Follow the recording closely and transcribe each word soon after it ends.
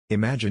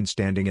Imagine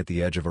standing at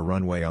the edge of a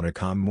runway on a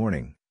calm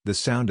morning, the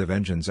sound of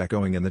engines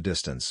echoing in the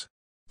distance.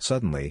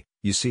 Suddenly,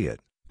 you see it,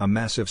 a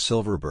massive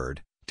silver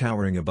bird,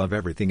 towering above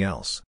everything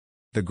else.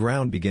 The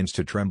ground begins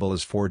to tremble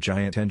as four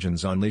giant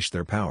engines unleash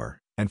their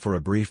power, and for a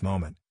brief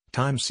moment,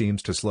 time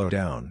seems to slow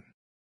down.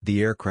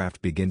 The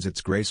aircraft begins its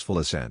graceful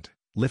ascent,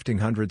 lifting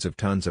hundreds of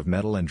tons of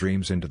metal and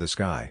dreams into the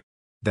sky.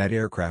 That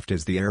aircraft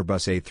is the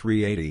Airbus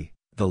A380,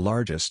 the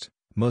largest,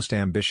 most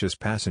ambitious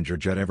passenger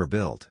jet ever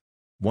built.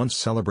 Once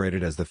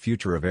celebrated as the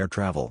future of air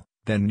travel,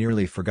 then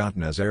nearly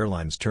forgotten as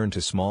airlines turn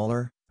to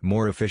smaller,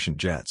 more efficient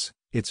jets,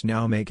 it's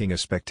now making a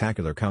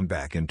spectacular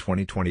comeback in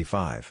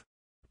 2025.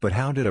 But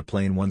how did a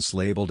plane once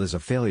labeled as a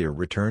failure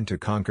return to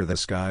conquer the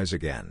skies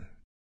again?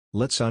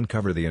 Let's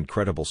uncover the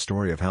incredible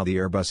story of how the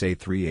Airbus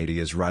A380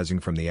 is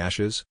rising from the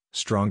ashes,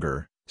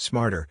 stronger,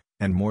 smarter,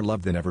 and more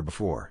loved than ever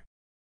before.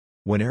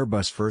 When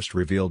Airbus first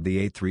revealed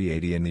the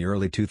A380 in the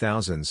early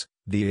 2000s,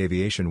 the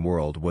aviation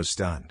world was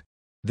stunned.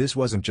 This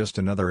wasn't just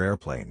another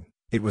airplane,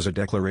 it was a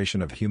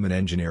declaration of human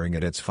engineering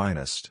at its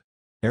finest.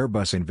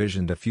 Airbus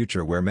envisioned a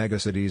future where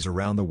megacities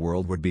around the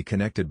world would be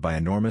connected by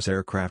enormous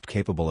aircraft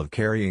capable of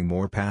carrying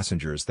more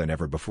passengers than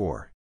ever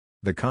before.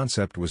 The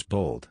concept was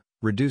bold: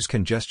 reduce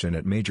congestion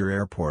at major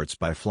airports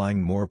by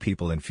flying more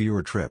people in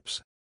fewer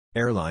trips.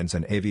 Airlines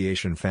and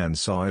aviation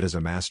fans saw it as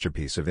a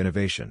masterpiece of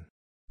innovation.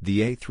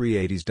 The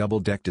A380's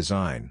double-deck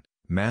design,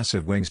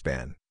 massive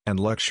wingspan, and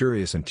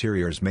luxurious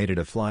interiors made it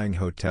a flying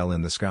hotel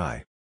in the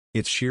sky.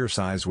 Its sheer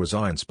size was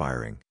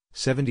awe-inspiring,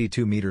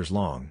 72 meters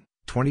long,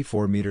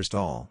 24 meters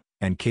tall,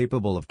 and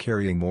capable of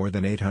carrying more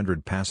than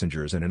 800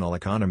 passengers in an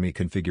all-economy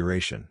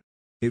configuration.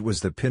 It was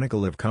the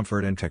pinnacle of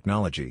comfort and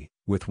technology,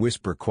 with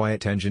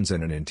whisper-quiet engines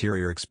and an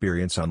interior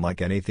experience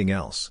unlike anything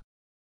else.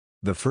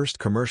 The first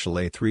commercial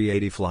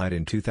A380 flight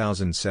in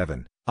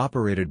 2007,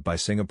 operated by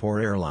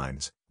Singapore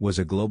Airlines, was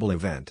a global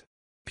event.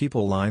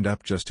 People lined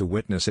up just to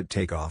witness it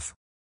take off.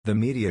 The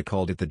media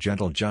called it the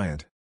gentle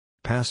giant.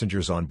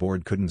 Passengers on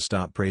board couldn't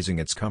stop praising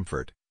its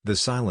comfort, the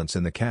silence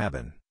in the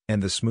cabin,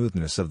 and the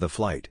smoothness of the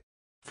flight.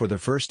 For the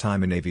first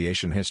time in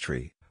aviation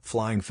history,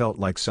 flying felt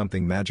like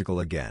something magical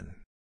again.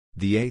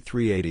 The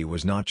A380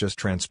 was not just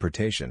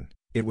transportation,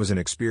 it was an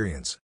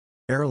experience.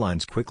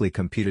 Airlines quickly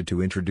competed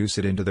to introduce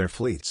it into their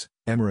fleets.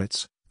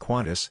 Emirates,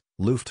 Qantas,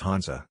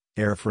 Lufthansa,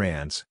 Air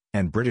France,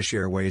 and British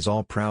Airways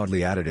all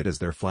proudly added it as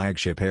their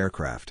flagship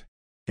aircraft.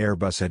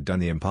 Airbus had done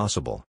the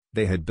impossible.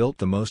 They had built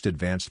the most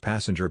advanced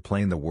passenger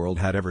plane the world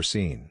had ever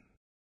seen.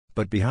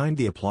 But behind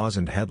the applause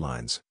and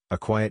headlines, a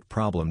quiet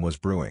problem was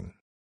brewing.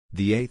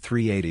 The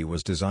A380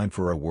 was designed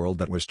for a world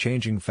that was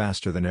changing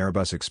faster than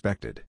Airbus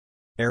expected.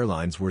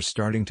 Airlines were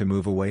starting to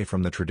move away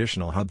from the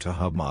traditional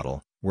hub-to-hub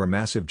model, where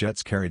massive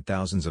jets carried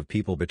thousands of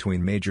people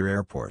between major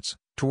airports,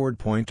 toward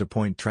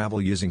point-to-point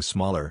travel using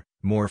smaller,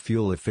 more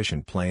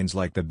fuel-efficient planes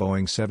like the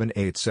Boeing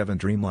 787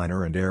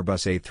 Dreamliner and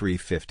Airbus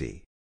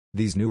A350.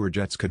 These newer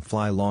jets could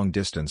fly long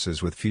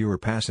distances with fewer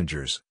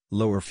passengers,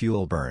 lower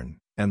fuel burn,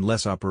 and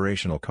less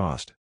operational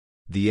cost.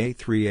 The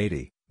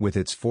A380, with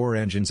its four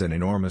engines and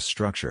enormous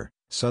structure,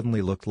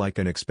 suddenly looked like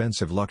an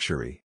expensive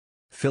luxury.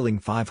 Filling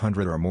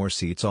 500 or more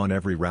seats on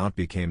every route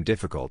became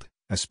difficult,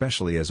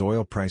 especially as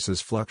oil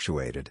prices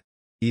fluctuated.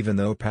 Even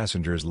though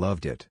passengers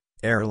loved it,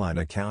 airline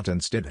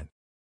accountants didn't.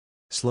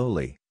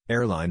 Slowly,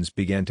 airlines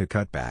began to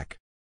cut back.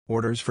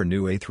 Orders for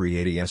new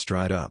A380s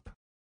dried up.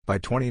 By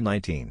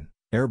 2019,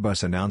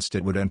 Airbus announced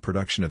it would end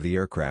production of the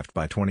aircraft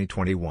by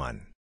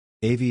 2021.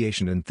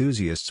 Aviation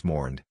enthusiasts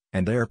mourned,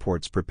 and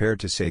airports prepared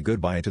to say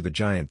goodbye to the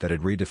giant that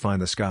had redefined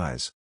the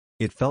skies.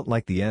 It felt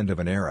like the end of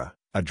an era,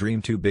 a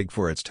dream too big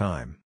for its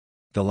time.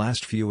 The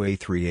last few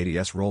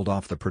A380s rolled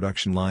off the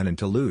production line in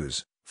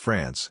Toulouse,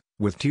 France,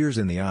 with tears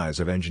in the eyes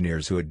of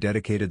engineers who had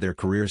dedicated their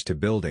careers to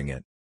building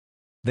it.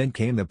 Then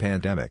came the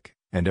pandemic,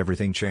 and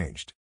everything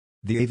changed.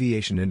 The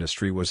aviation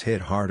industry was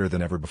hit harder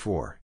than ever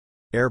before.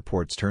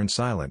 Airports turned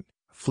silent,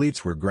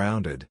 fleets were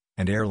grounded,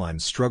 and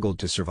airlines struggled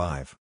to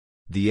survive.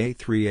 The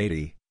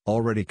A380,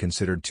 already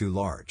considered too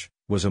large,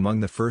 was among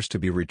the first to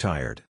be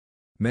retired.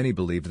 Many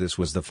believed this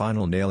was the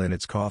final nail in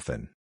its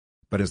coffin.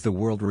 But as the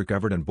world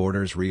recovered and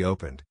borders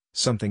reopened,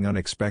 something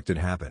unexpected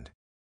happened.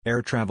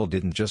 Air travel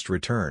didn't just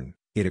return,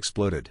 it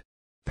exploded.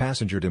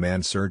 Passenger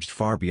demand surged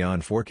far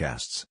beyond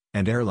forecasts,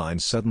 and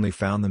airlines suddenly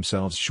found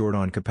themselves short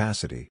on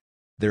capacity.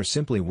 There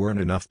simply weren't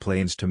enough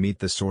planes to meet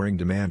the soaring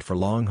demand for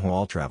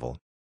long-haul travel.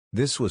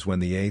 This was when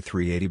the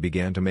A380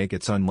 began to make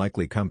its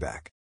unlikely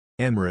comeback.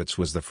 Emirates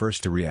was the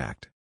first to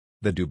react.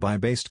 The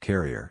Dubai-based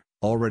carrier,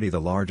 already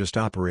the largest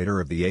operator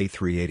of the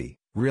A380,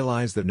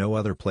 realized that no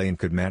other plane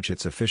could match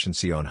its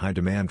efficiency on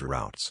high-demand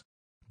routes.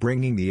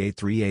 Bringing the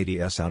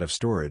A380s out of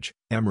storage,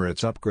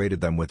 Emirates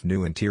upgraded them with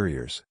new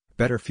interiors,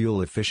 better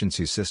fuel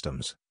efficiency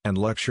systems, and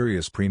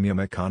luxurious premium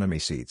economy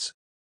seats.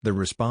 The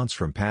response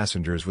from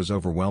passengers was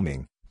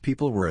overwhelming.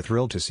 People were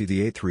thrilled to see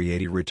the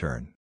A380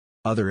 return.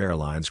 Other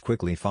airlines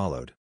quickly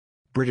followed.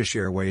 British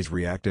Airways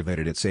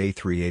reactivated its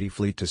A380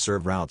 fleet to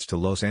serve routes to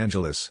Los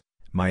Angeles,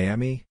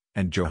 Miami,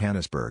 and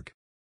Johannesburg.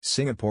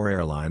 Singapore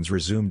Airlines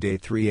resumed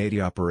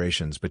A380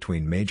 operations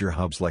between major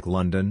hubs like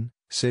London,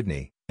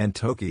 Sydney, and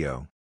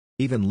Tokyo.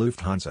 Even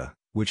Lufthansa,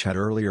 which had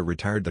earlier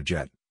retired the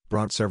jet,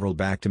 brought several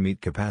back to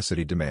meet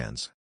capacity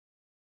demands.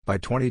 By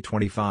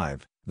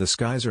 2025, the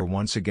skies are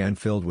once again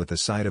filled with the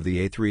sight of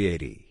the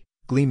A380,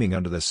 gleaming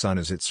under the sun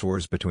as it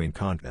soars between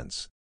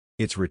continents.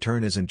 Its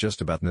return isn't just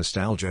about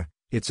nostalgia,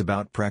 it's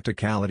about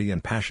practicality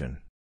and passion.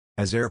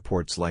 As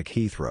airports like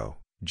Heathrow,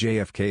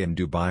 JFK and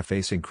Dubai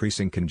face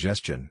increasing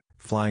congestion,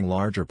 flying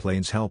larger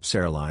planes helps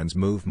airlines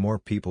move more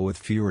people with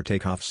fewer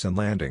takeoffs and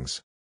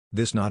landings.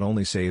 This not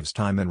only saves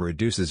time and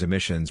reduces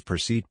emissions per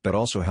seat but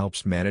also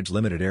helps manage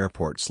limited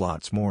airport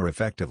slots more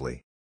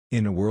effectively.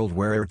 In a world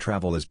where air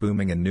travel is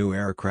booming and new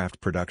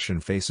aircraft production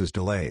faces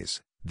delays,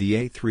 the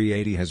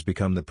A380 has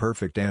become the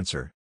perfect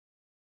answer.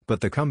 But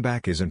the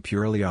comeback isn't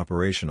purely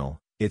operational,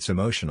 it's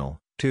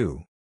emotional,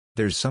 too.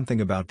 There's something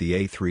about the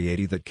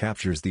A380 that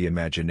captures the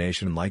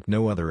imagination like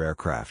no other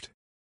aircraft.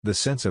 The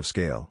sense of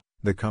scale,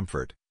 the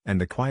comfort,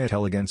 and the quiet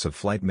elegance of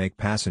flight make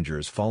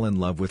passengers fall in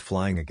love with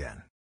flying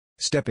again.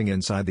 Stepping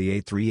inside the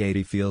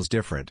A380 feels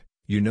different.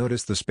 You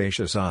notice the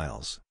spacious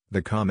aisles,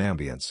 the calm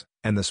ambience,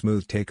 and the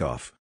smooth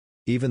takeoff.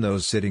 Even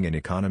those sitting in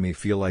economy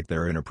feel like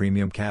they're in a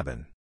premium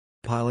cabin.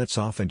 Pilots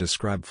often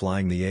describe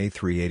flying the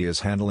A380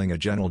 as handling a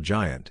gentle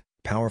giant,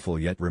 powerful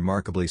yet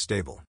remarkably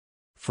stable.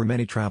 For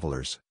many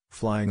travelers,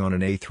 flying on an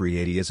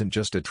A380 isn't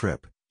just a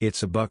trip,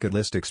 it's a bucket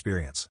list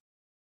experience.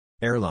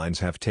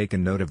 Airlines have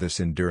taken note of this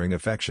enduring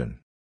affection.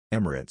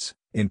 Emirates,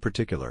 in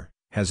particular,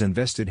 has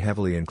invested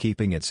heavily in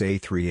keeping its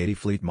A380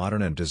 fleet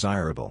modern and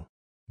desirable.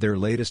 Their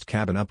latest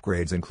cabin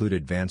upgrades include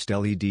advanced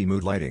LED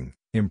mood lighting,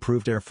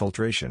 improved air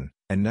filtration,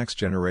 and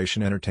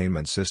next-generation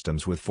entertainment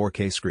systems with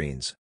 4K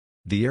screens.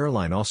 The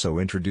airline also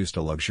introduced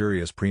a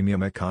luxurious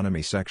premium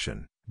economy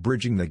section,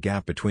 bridging the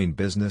gap between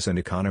business and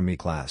economy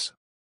class.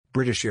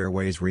 British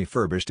Airways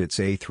refurbished its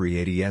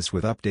A380s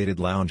with updated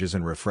lounges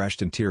and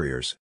refreshed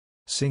interiors.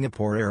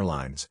 Singapore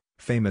Airlines,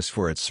 famous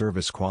for its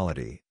service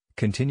quality,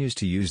 continues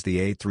to use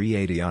the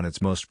A380 on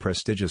its most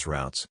prestigious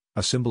routes,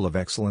 a symbol of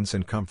excellence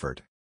and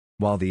comfort.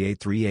 While the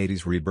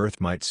A380's rebirth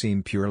might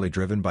seem purely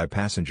driven by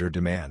passenger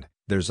demand,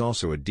 there's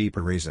also a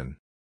deeper reason.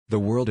 The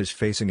world is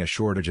facing a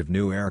shortage of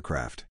new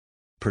aircraft.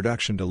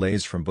 Production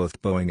delays from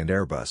both Boeing and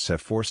Airbus have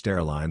forced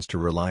airlines to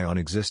rely on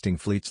existing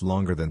fleets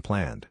longer than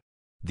planned.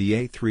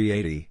 The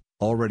A380,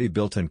 already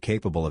built and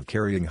capable of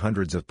carrying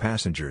hundreds of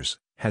passengers,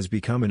 has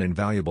become an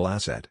invaluable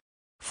asset.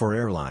 For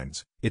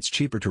airlines, it's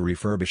cheaper to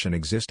refurbish an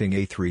existing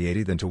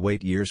A380 than to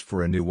wait years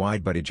for a new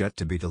wide-body jet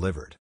to be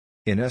delivered.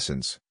 In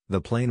essence, the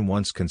plane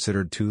once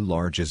considered too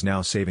large is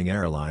now saving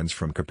airlines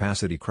from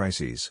capacity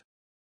crises.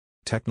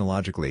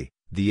 Technologically,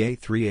 the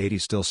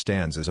A380 still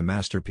stands as a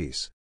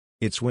masterpiece.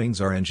 Its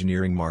wings are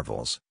engineering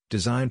marvels,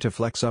 designed to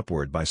flex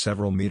upward by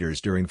several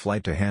meters during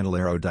flight to handle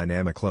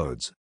aerodynamic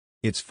loads.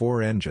 Its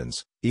four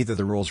engines, either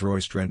the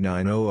Rolls-Royce Trent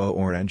 900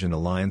 or Engine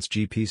Alliance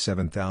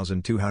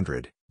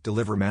GP7200,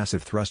 deliver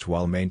massive thrust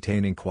while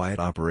maintaining quiet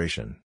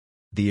operation.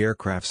 The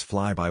aircraft's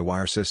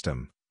fly-by-wire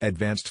system,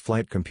 advanced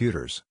flight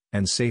computers,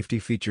 and safety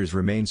features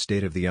remain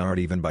state-of-the-art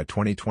even by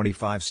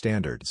 2025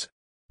 standards.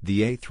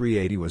 The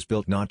A380 was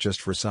built not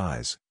just for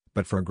size,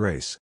 but for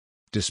grace.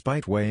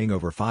 Despite weighing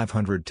over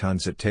 500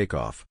 tons at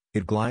takeoff,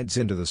 it glides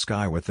into the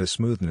sky with the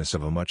smoothness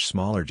of a much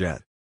smaller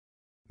jet.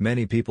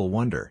 Many people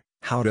wonder,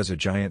 how does a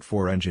giant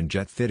four-engine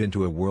jet fit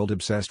into a world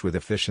obsessed with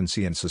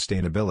efficiency and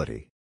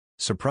sustainability?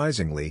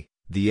 Surprisingly,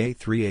 the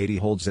A380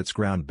 holds its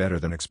ground better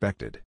than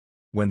expected.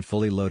 When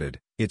fully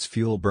loaded, its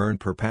fuel burn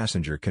per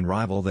passenger can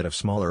rival that of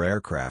smaller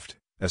aircraft,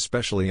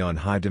 especially on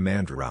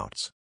high-demand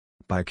routes.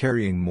 By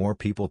carrying more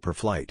people per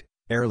flight,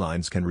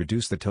 airlines can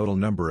reduce the total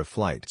number of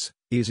flights,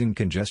 easing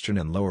congestion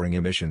and lowering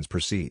emissions per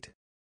seat.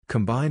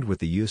 Combined with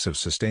the use of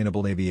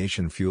sustainable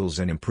aviation fuels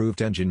and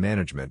improved engine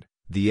management,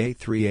 the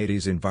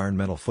A380's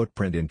environmental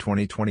footprint in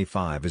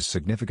 2025 is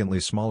significantly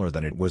smaller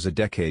than it was a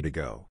decade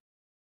ago.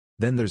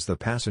 Then there's the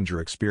passenger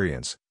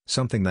experience,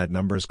 something that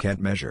numbers can't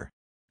measure.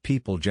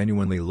 People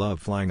genuinely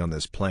love flying on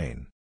this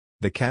plane.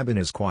 The cabin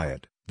is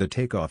quiet, the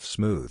takeoff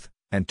smooth,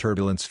 and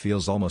turbulence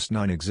feels almost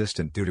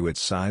non-existent due to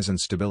its size and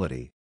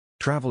stability.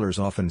 Travelers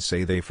often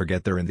say they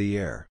forget they're in the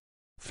air.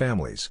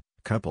 Families,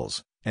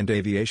 couples, and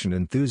aviation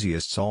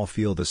enthusiasts all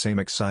feel the same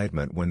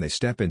excitement when they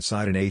step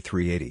inside an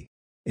A380.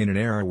 In an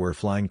era where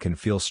flying can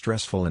feel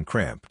stressful and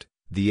cramped,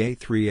 the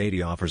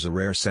A380 offers a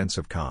rare sense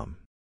of calm.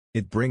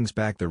 It brings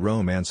back the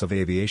romance of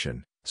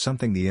aviation,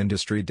 something the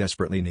industry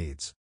desperately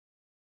needs.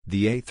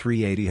 The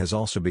A380 has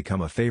also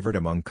become a favorite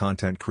among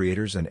content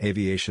creators and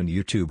aviation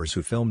YouTubers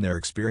who film their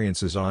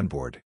experiences on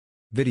board.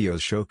 Videos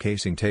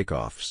showcasing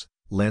takeoffs,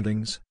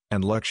 landings,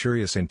 and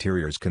luxurious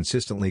interiors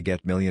consistently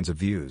get millions of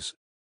views.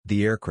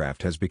 The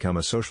aircraft has become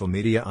a social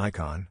media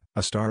icon,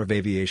 a star of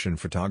aviation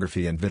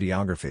photography and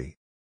videography.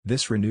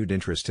 This renewed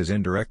interest has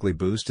indirectly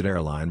boosted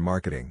airline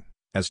marketing,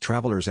 as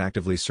travelers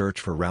actively search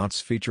for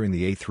routes featuring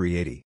the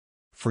A380.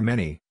 For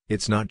many,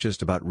 it's not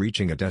just about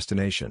reaching a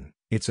destination,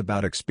 it's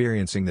about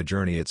experiencing the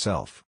journey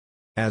itself.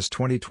 As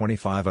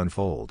 2025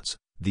 unfolds,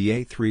 the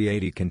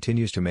A380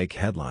 continues to make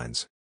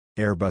headlines.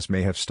 Airbus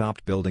may have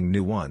stopped building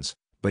new ones,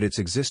 but its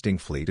existing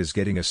fleet is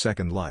getting a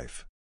second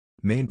life.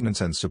 Maintenance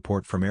and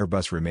support from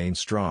Airbus remain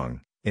strong,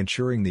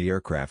 ensuring the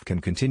aircraft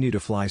can continue to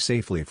fly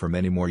safely for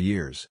many more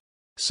years.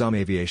 Some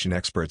aviation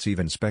experts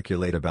even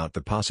speculate about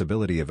the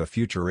possibility of a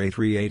future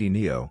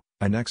A380neo,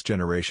 a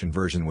next-generation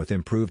version with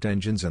improved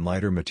engines and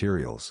lighter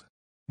materials.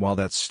 While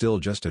that's still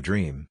just a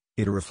dream,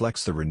 it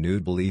reflects the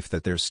renewed belief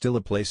that there's still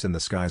a place in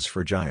the skies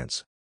for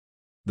giants.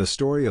 The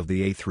story of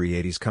the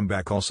A380's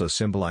comeback also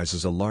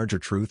symbolizes a larger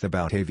truth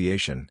about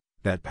aviation,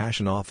 that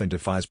passion often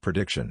defies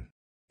prediction.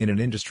 In an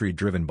industry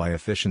driven by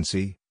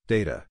efficiency,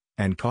 data,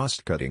 and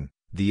cost-cutting,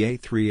 the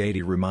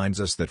A380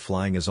 reminds us that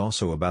flying is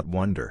also about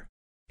wonder.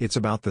 It's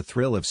about the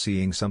thrill of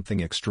seeing something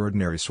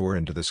extraordinary soar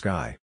into the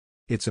sky.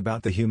 It's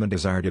about the human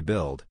desire to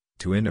build,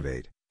 to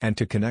innovate, and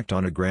to connect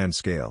on a grand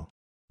scale.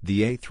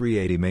 The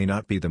A380 may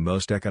not be the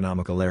most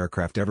economical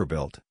aircraft ever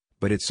built,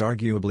 but it's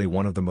arguably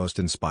one of the most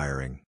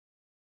inspiring.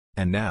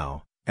 And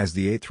now, as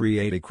the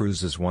A380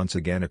 cruises once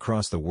again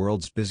across the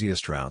world's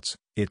busiest routes,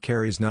 it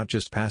carries not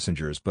just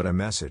passengers but a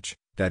message,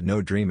 that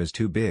no dream is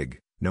too big,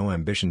 no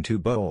ambition too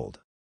bold.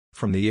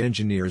 From the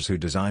engineers who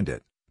designed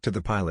it, to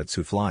the pilots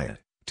who fly it,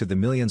 to the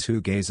millions who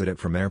gaze at it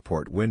from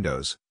airport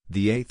windows,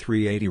 the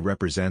A380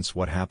 represents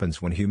what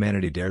happens when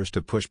humanity dares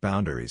to push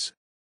boundaries.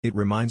 It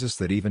reminds us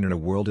that even in a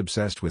world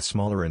obsessed with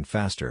smaller and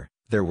faster,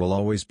 there will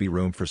always be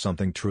room for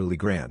something truly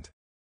grand.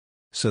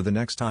 So the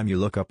next time you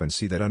look up and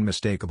see that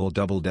unmistakable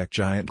double-deck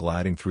giant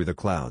gliding through the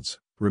clouds,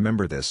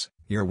 remember this: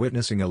 you're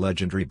witnessing a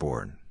legend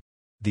reborn.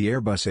 The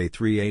Airbus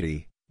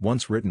A380,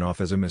 once written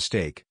off as a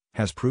mistake,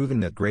 has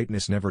proven that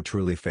greatness never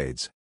truly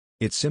fades.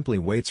 It simply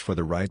waits for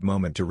the right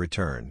moment to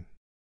return.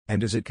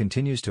 And as it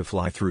continues to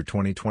fly through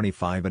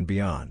 2025 and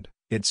beyond,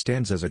 it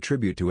stands as a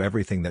tribute to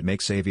everything that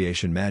makes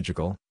aviation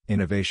magical: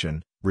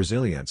 innovation,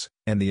 resilience,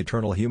 and the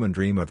eternal human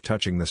dream of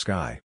touching the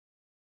sky.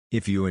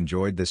 If you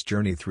enjoyed this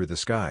journey through the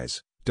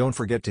skies, don't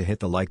forget to hit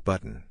the like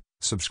button,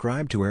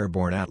 subscribe to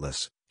Airborne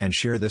Atlas, and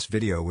share this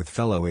video with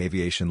fellow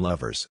aviation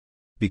lovers.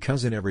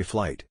 Because in every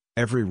flight,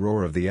 every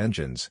roar of the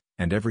engines,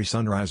 and every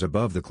sunrise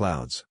above the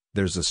clouds,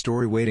 there's a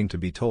story waiting to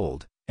be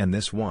told, and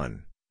this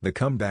one, the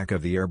comeback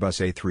of the Airbus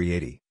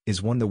A380,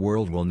 is one the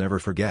world will never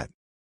forget.